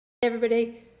Hey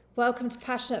everybody, welcome to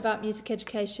Passionate About Music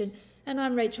Education, and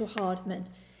I'm Rachel Hardman.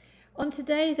 On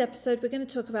today's episode, we're going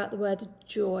to talk about the word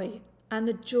joy and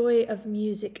the joy of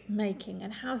music making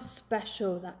and how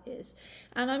special that is.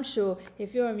 And I'm sure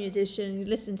if you're a musician and you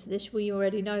listen to this, we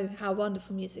already know how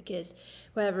wonderful music is,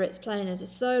 whether it's playing as a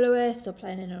soloist or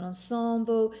playing in an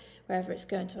ensemble, whether it's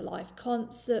going to a live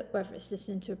concert, whether it's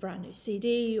listening to a brand new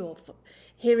CD or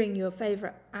hearing your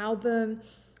favourite album,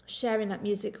 sharing that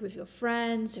music with your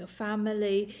friends, your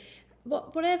family,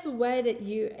 whatever way that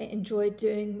you enjoy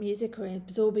doing music or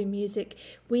absorbing music,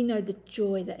 we know the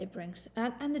joy that it brings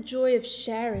and the joy of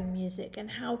sharing music and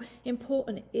how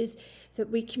important it is that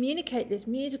we communicate this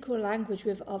musical language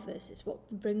with others. It's what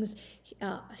brings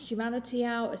humanity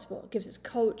out, it's what gives us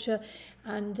culture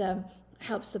and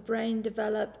helps the brain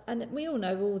develop, and we all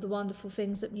know all the wonderful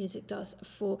things that music does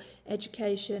for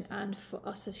education and for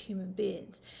us as human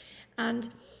beings. And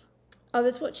I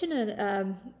was watching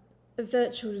a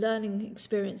virtual learning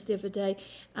experience the other day,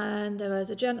 and there was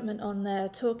a gentleman on there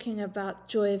talking about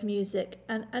joy of music,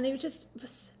 and he was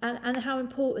just and how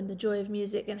important the joy of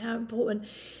music and how important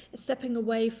stepping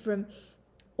away from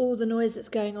all the noise that's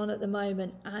going on at the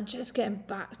moment and just getting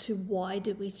back to why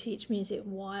do we teach music,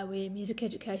 why are we in music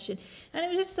education. And it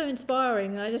was just so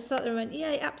inspiring, and I just sat there and went,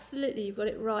 yeah, absolutely, you've got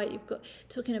it right, you've got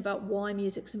talking about why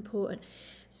music's important.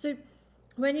 So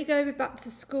when you go back to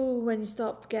school, when you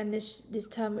start again this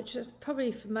term, which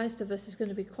probably for most of us is going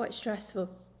to be quite stressful,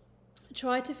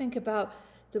 try to think about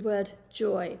the word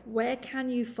joy. Where can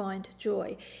you find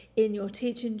joy in your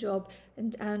teaching job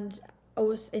and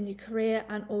also in your career,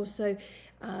 and also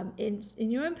in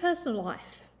your own personal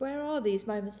life? Where are these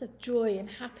moments of joy and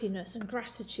happiness and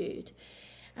gratitude?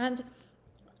 And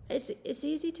it's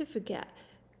easy to forget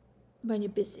when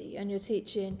you're busy and you're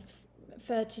teaching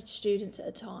 30 students at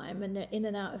a time and they're in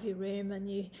and out of your room and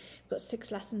you've got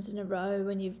 6 lessons in a row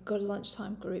and you've got a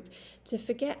lunchtime group, to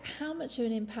forget how much of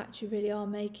an impact you really are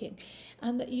making,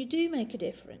 and that you do make a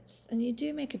difference, and you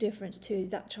do make a difference to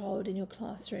that child in your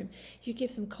classroom. You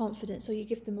give them confidence, or you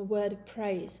give them a word of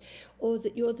praise, or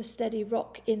that you're the steady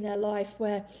rock in their life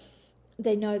where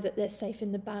they know that they're safe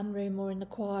in the band room or in the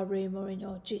choir room or in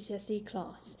your GCSE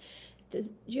class.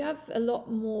 You have a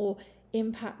lot more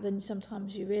impact than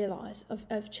sometimes you realise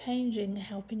of changing,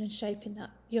 helping and shaping that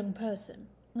young person,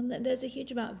 and there's a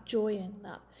huge amount of joy in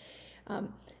that.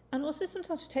 And also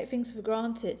sometimes we take things for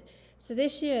granted. So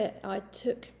this year I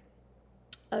took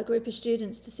a group of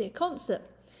students to see a concert,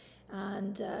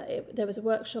 and there was a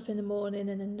workshop in the morning,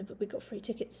 and then we got free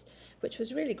tickets, which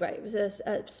was really great. It was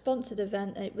a sponsored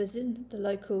event. It was in the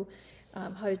local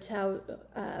hotel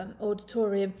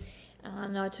auditorium,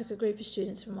 and I took a group of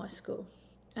students from my school.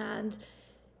 And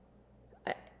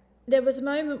there was a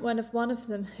moment when one of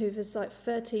them, who was like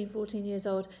 13, 14 years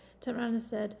old, turned around and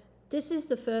said, "This is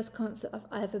the first concert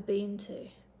I've ever been to."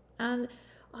 And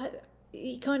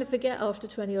you kind of forget after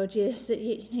 20 odd years that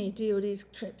you do all these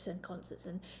trips and concerts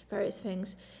and various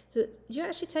things, that you're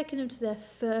actually taking them to their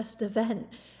first event.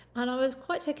 And I was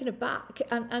quite taken aback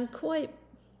and quite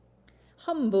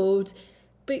humbled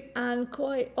and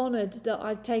quite honoured that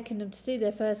I'd taken them to see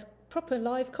their first proper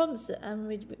live concert. And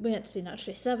we went to see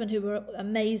Naturally 7, who were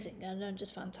amazing and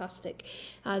just fantastic.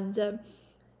 And there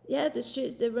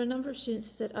were a number of students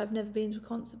who said, "I've never been to a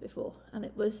concert before," and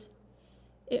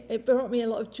it brought me a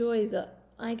lot of joy that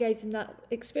I gave them that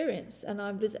experience. And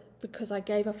because I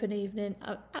gave up an evening,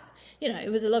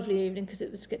 it was a lovely evening because it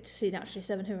was good to see Naturally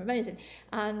 7, who were amazing.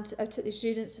 And I took the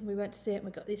students and we went to see it, and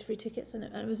we got these free tickets, and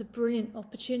it was a brilliant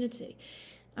opportunity.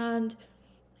 And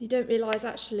you don't realise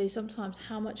actually sometimes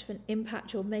how much of an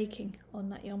impact you're making on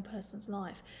that young person's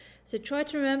life. So try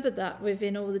to remember that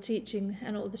within all the teaching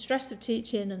and all the stress of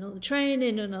teaching and all the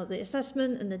training and all the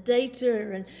assessment and the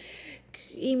data and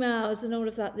emails and all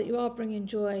of that you are bringing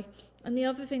joy. And the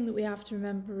other thing that we have to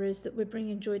remember is that we're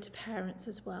bringing joy to parents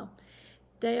as well.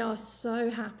 They are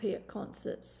so happy at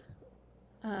concerts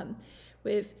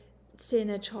with seeing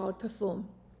their child perform.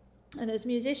 And as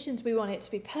musicians, we want it to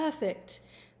be perfect.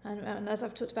 And as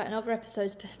I've talked about in other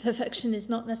episodes, perfection is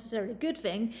not necessarily a good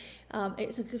thing.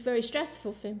 It's a very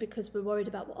stressful thing because we're worried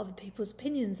about what other people's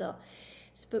opinions are.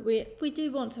 But we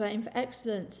do want to aim for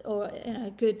excellence or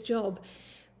a good job.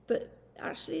 But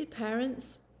actually,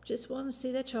 parents just want to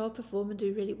see their child perform and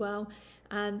do really well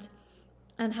and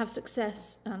have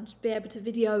success and be able to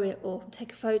video it or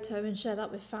take a photo and share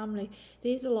that with family.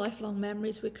 These are lifelong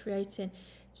memories we're creating.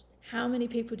 How many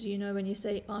people do you know when you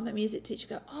say, "I'm a music teacher,"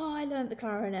 go, "Oh, I learnt the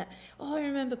clarinet. Oh, I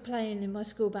remember playing in my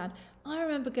school band. I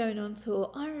remember going on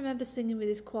tour. I remember singing with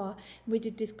this choir. And we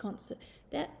did this concert."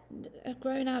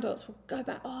 Grown adults will go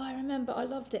back, "Oh, I remember, I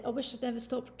loved it. I wish I'd never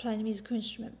stopped playing a musical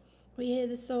instrument." We hear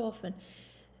this so often.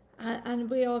 And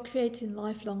we are creating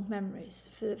lifelong memories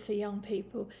for young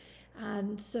people.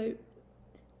 And so,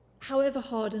 however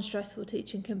hard and stressful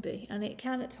teaching can be, and it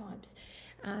can at times,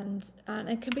 and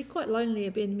it can be quite lonely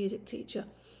being a music teacher.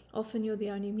 Often you're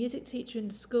the only music teacher in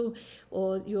the school,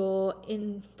 or you're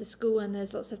in the school and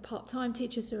there's lots of part-time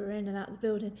teachers who are in and out of the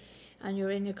building, and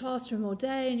you're in your classroom all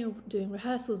day and you're doing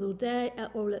rehearsals all day,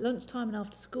 all at lunchtime and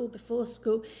after school, before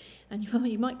school, and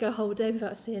you might go a whole day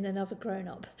without seeing another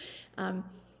grown-up.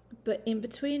 But in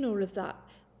between all of that,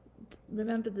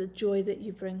 remember the joy that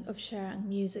you bring of sharing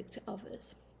music to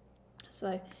others.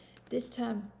 So this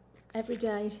term, every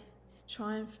day,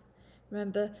 try and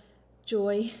remember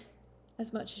joy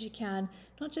as much as you can,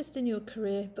 not just in your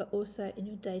career, but also in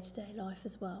your day-to-day life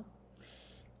as well.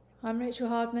 I'm Rachel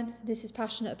Hardman. This is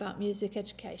Passionate About Music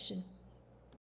Education.